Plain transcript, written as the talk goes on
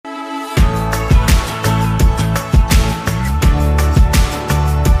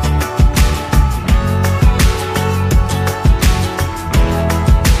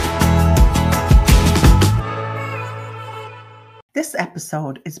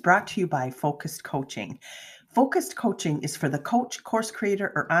episode is brought to you by Focused Coaching. Focused Coaching is for the coach, course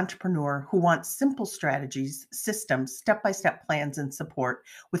creator, or entrepreneur who wants simple strategies, systems, step by step plans, and support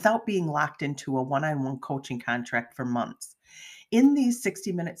without being locked into a one on one coaching contract for months. In these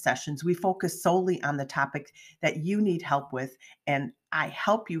 60-minute sessions, we focus solely on the topic that you need help with, and I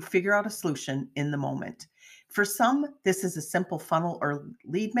help you figure out a solution in the moment. For some, this is a simple funnel or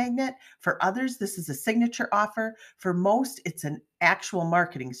lead magnet. For others, this is a signature offer. For most, it's an actual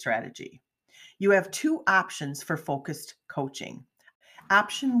marketing strategy. You have two options for focused coaching.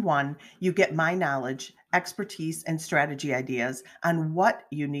 Option one, you get my knowledge, expertise, and strategy ideas on what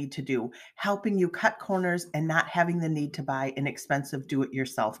you need to do, helping you cut corners and not having the need to buy an expensive do it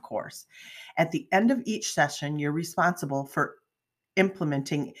yourself course. At the end of each session, you're responsible for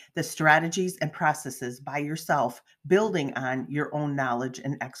implementing the strategies and processes by yourself, building on your own knowledge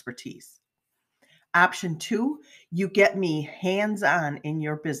and expertise. Option two, you get me hands on in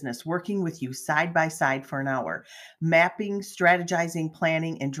your business, working with you side by side for an hour, mapping, strategizing,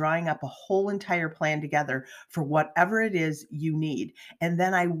 planning, and drawing up a whole entire plan together for whatever it is you need. And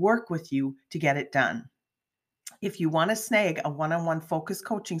then I work with you to get it done. If you want to snag a one on one focus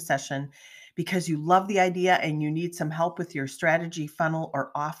coaching session because you love the idea and you need some help with your strategy, funnel,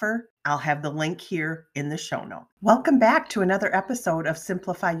 or offer, I'll have the link here in the show note. Welcome back to another episode of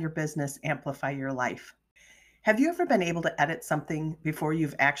Simplify Your Business, Amplify Your Life. Have you ever been able to edit something before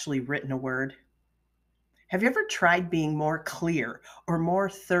you've actually written a word? Have you ever tried being more clear or more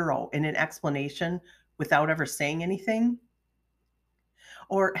thorough in an explanation without ever saying anything?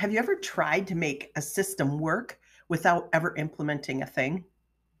 Or have you ever tried to make a system work without ever implementing a thing?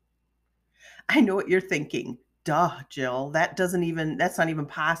 I know what you're thinking. Duh, Jill, that's not even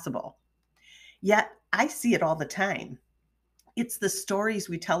possible. Yet I see it all the time. It's the stories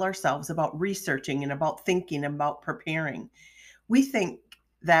we tell ourselves about researching and about thinking and about preparing. We think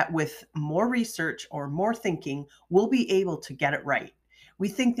that with more research or more thinking, we'll be able to get it right. We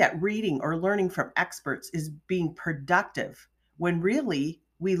think that reading or learning from experts is being productive when really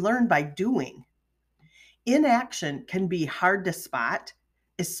we learn by doing. Inaction can be hard to spot,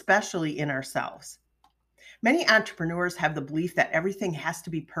 especially in ourselves. Many entrepreneurs have the belief that everything has to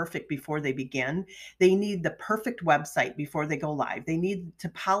be perfect before they begin. They need the perfect website before they go live. They need to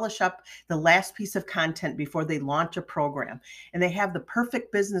polish up the last piece of content before they launch a program. And they have the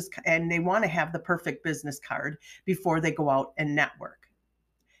perfect business, and they want to have the perfect business card before they go out and network.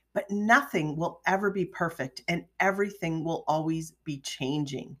 But nothing will ever be perfect, and everything will always be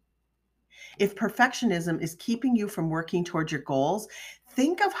changing. If perfectionism is keeping you from working towards your goals,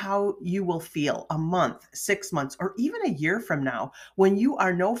 think of how you will feel a month, 6 months, or even a year from now when you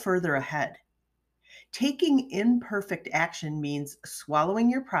are no further ahead. Taking imperfect action means swallowing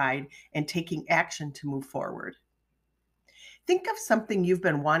your pride and taking action to move forward. Think of something you've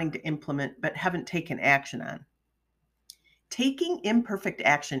been wanting to implement but haven't taken action on. Taking imperfect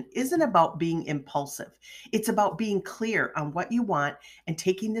action isn't about being impulsive. It's about being clear on what you want and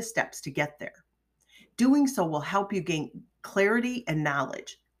taking the steps to get there. Doing so will help you gain clarity and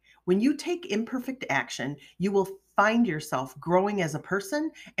knowledge. When you take imperfect action, you will find yourself growing as a person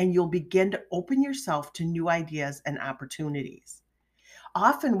and you'll begin to open yourself to new ideas and opportunities.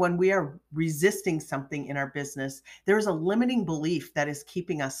 Often, when we are resisting something in our business, there is a limiting belief that is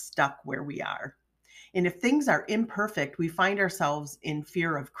keeping us stuck where we are. And if things are imperfect, we find ourselves in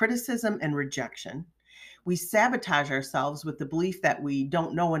fear of criticism and rejection. We sabotage ourselves with the belief that we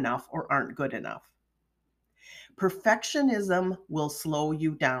don't know enough or aren't good enough. Perfectionism will slow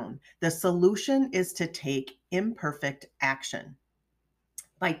you down. The solution is to take imperfect action.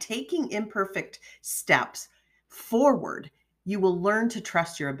 By taking imperfect steps forward, you will learn to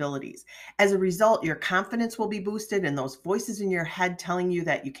trust your abilities. As a result, your confidence will be boosted, and those voices in your head telling you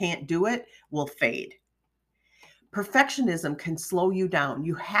that you can't do it will fade. Perfectionism can slow you down.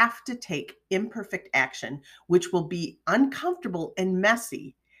 You have to take imperfect action, which will be uncomfortable and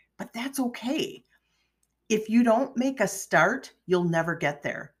messy, but that's okay. If you don't make a start, you'll never get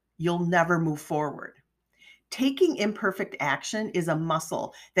there. You'll never move forward. Taking imperfect action is a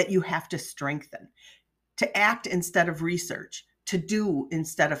muscle that you have to strengthen, to act instead of research, to do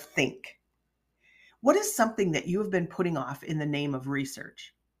instead of think. What is something that you have been putting off in the name of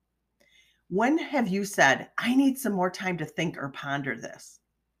research? When have you said, I need some more time to think or ponder this?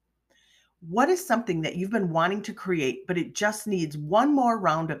 What is something that you've been wanting to create, but it just needs one more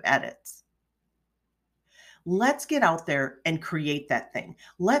round of edits? Let's get out there and create that thing.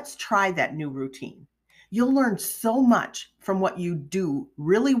 Let's try that new routine. You'll learn so much from what you do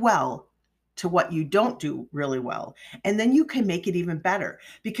really well to what you don't do really well. And then you can make it even better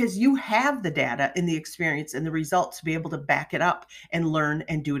because you have the data and the experience and the results to be able to back it up and learn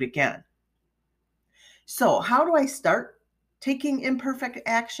and do it again. So, how do I start taking imperfect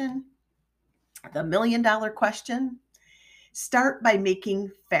action? The $1,000,000 question. Start by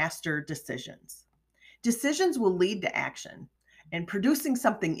making faster decisions. Decisions will lead to action, and producing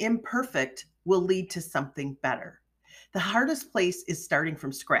something imperfect will lead to something better. The hardest place is starting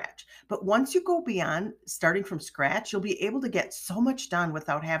from scratch. But once you go beyond starting from scratch, you'll be able to get so much done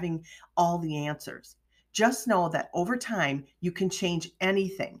without having all the answers. Just know that over time, you can change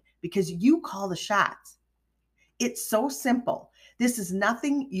anything because you call the shots. It's so simple. This is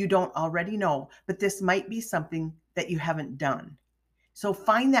nothing you don't already know, but this might be something that you haven't done. So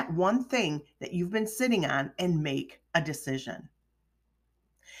find that one thing that you've been sitting on and make a decision.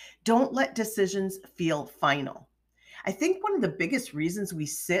 Don't let decisions feel final. I think one of the biggest reasons we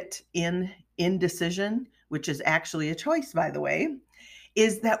sit in indecision, which is actually a choice, by the way,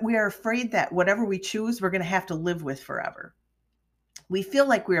 is that we are afraid that whatever we choose, we're going to have to live with forever. We feel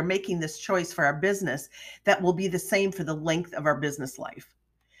like we are making this choice for our business that will be the same for the length of our business life.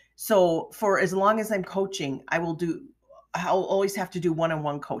 So for as long as I'm coaching, I'll always have to do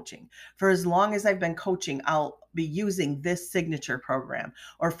one-on-one coaching. For as long as I've been coaching, I'll be using this signature program.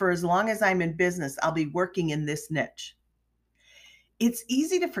 Or for as long as I'm in business, I'll be working in this niche. It's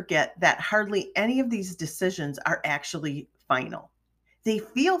easy to forget that hardly any of these decisions are actually final. They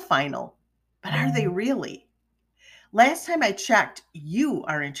feel final, but are they really? Last time I checked, you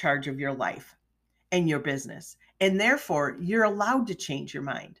are in charge of your life and your business, and therefore you're allowed to change your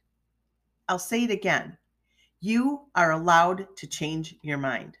mind. I'll say it again. You are allowed to change your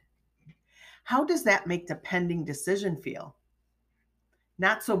mind. How does that make the pending decision feel?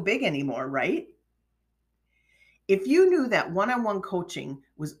 Not so big anymore, right? If you knew that one-on-one coaching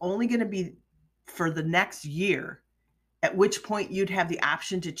was only going to be for the next year, at which point you'd have the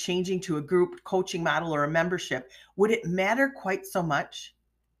option to changing to a group coaching model or a membership, would it matter quite so much?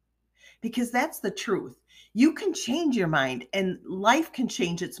 Because that's the truth. You can change your mind and life can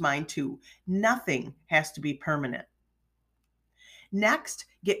change its mind too. Nothing has to be permanent. Next,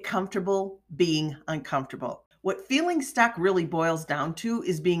 get comfortable being uncomfortable. What feeling stuck really boils down to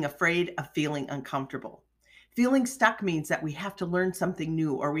is being afraid of feeling uncomfortable. Feeling stuck means that we have to learn something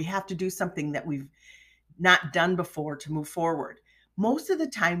new or we have to do something that we've not done before to move forward. Most of the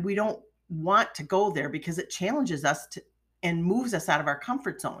time, we don't want to go there because it challenges us and moves us out of our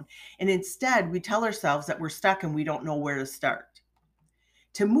comfort zone. And instead, we tell ourselves that we're stuck and we don't know where to start.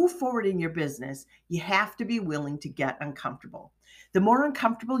 To move forward in your business, you have to be willing to get uncomfortable. The more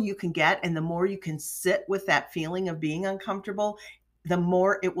uncomfortable you can get and the more you can sit with that feeling of being uncomfortable, the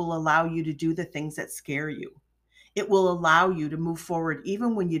more it will allow you to do the things that scare you. It will allow you to move forward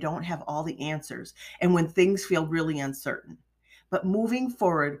even when you don't have all the answers and when things feel really uncertain. But moving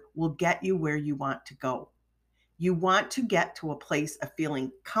forward will get you where you want to go. You want to get to a place of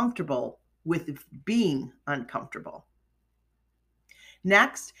feeling comfortable with being uncomfortable.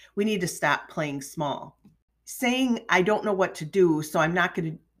 Next, we need to stop playing small. Saying, I don't know what to do, so I'm not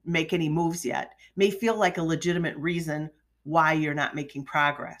going to make any moves yet, may feel like a legitimate reason why you're not making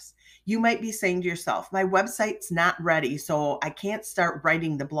progress. You might be saying to yourself, my website's not ready, so I can't start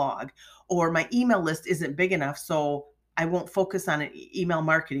writing the blog, or my email list isn't big enough, so I won't focus on email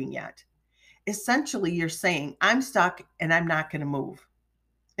marketing yet. Essentially, you're saying, I'm stuck and I'm not going to move.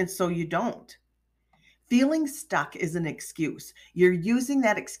 And so you don't. Feeling stuck is an excuse. You're using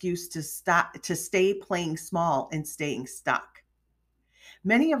that excuse to stay playing small and staying stuck.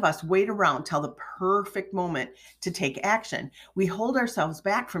 Many of us wait around till the perfect moment to take action. We hold ourselves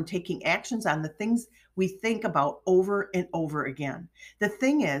back from taking actions on the things we think about over and over again. The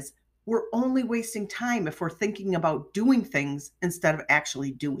thing is, we're only wasting time if we're thinking about doing things instead of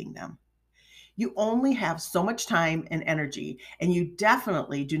actually doing them. You only have so much time and energy, and you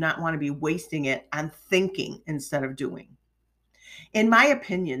definitely do not want to be wasting it on thinking instead of doing. In my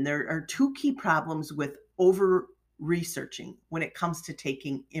opinion, there are two key problems with over researching when it comes to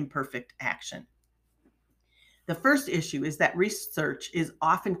taking imperfect action. The first issue is that research is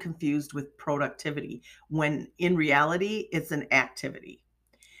often confused with productivity, when in reality, it's an activity.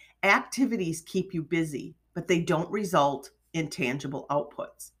 Activities keep you busy, but they don't result in tangible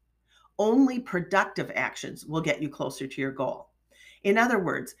outputs. Only productive actions will get you closer to your goal. In other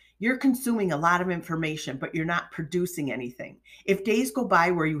words, you're consuming a lot of information, but you're not producing anything. If days go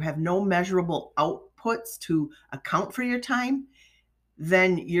by where you have no measurable outputs to account for your time,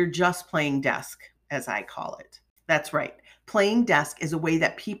 then you're just playing desk, as I call it. That's right. Playing desk is a way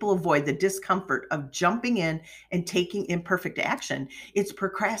that people avoid the discomfort of jumping in and taking imperfect action. It's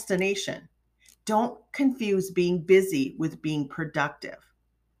procrastination. Don't confuse being busy with being productive.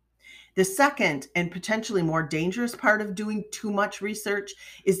 The second and potentially more dangerous part of doing too much research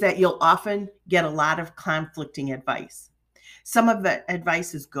is that you'll often get a lot of conflicting advice. Some of the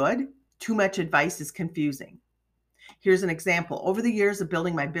advice is good, too much advice is confusing. Here's an example. Over the years of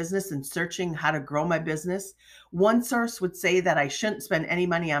building my business and searching how to grow my business, one source would say that I shouldn't spend any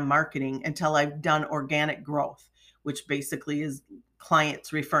money on marketing until I've done organic growth, which basically is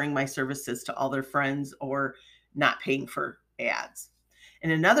clients referring my services to all their friends or not paying for ads.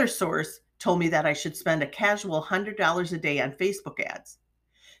 And another source told me that I should spend a casual $100 a day on Facebook ads.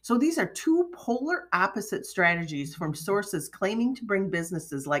 So these are two polar opposite strategies from sources claiming to bring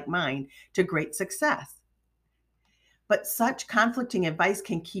businesses like mine to great success. But such conflicting advice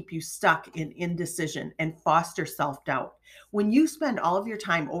can keep you stuck in indecision and foster self doubt. When you spend all of your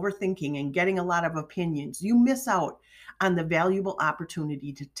time overthinking and getting a lot of opinions, you miss out on the valuable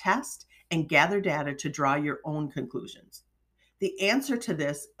opportunity to test and gather data to draw your own conclusions. The answer to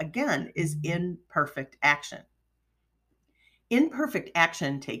this, again, is imperfect action. Imperfect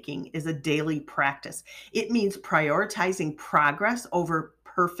action taking is a daily practice. It means prioritizing progress over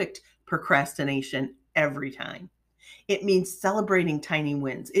perfect procrastination every time. It means celebrating tiny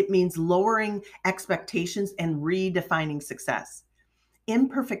wins. It means lowering expectations and redefining success.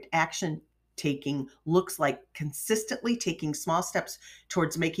 Imperfect action taking looks like consistently taking small steps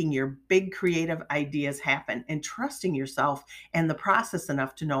towards making your big creative ideas happen and trusting yourself and the process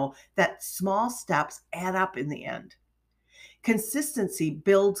enough to know that small steps add up in the end. Consistency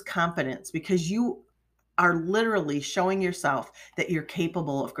builds confidence because you are literally showing yourself that you're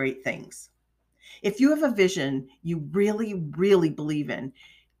capable of great things. If you have a vision you really, really believe in,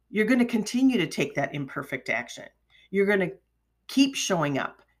 you're going to continue to take that imperfect action. You're going to keep showing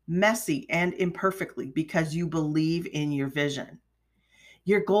up messy and imperfectly because you believe in your vision.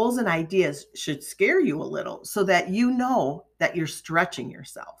 Your goals and ideas should scare you a little so that you know that you're stretching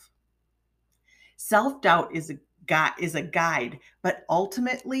yourself. Self-doubt is a guide, but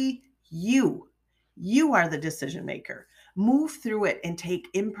ultimately you are the decision maker. Move through it and take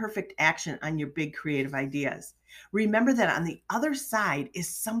imperfect action on your big creative ideas. Remember that on the other side is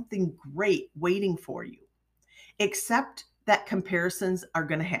something great waiting for you. Accept that comparisons are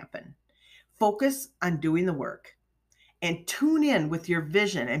going to happen. Focus on doing the work and tune in with your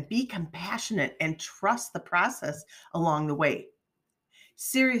vision and be compassionate and trust the process along the way.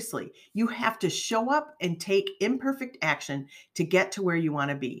 Seriously, you have to show up and take imperfect action to get to where you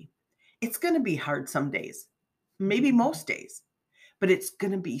want to be. It's going to be hard some days, maybe most days, but it's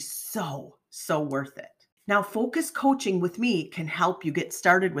going to be so, so worth it. Now, focus coaching with me can help you get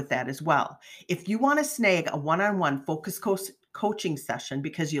started with that as well. If you want to snag a one-on-one focus coaching session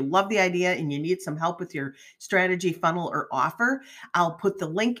because you love the idea and you need some help with your strategy, funnel, or offer, I'll put the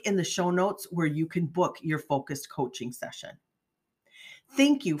link in the show notes where you can book your focused coaching session.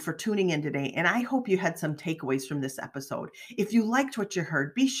 Thank you for tuning in today, and I hope you had some takeaways from this episode. If you liked what you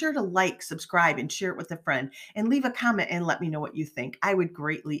heard, be sure to like, subscribe, and share it with a friend, and leave a comment and let me know what you think. I would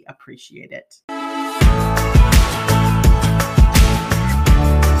greatly appreciate it.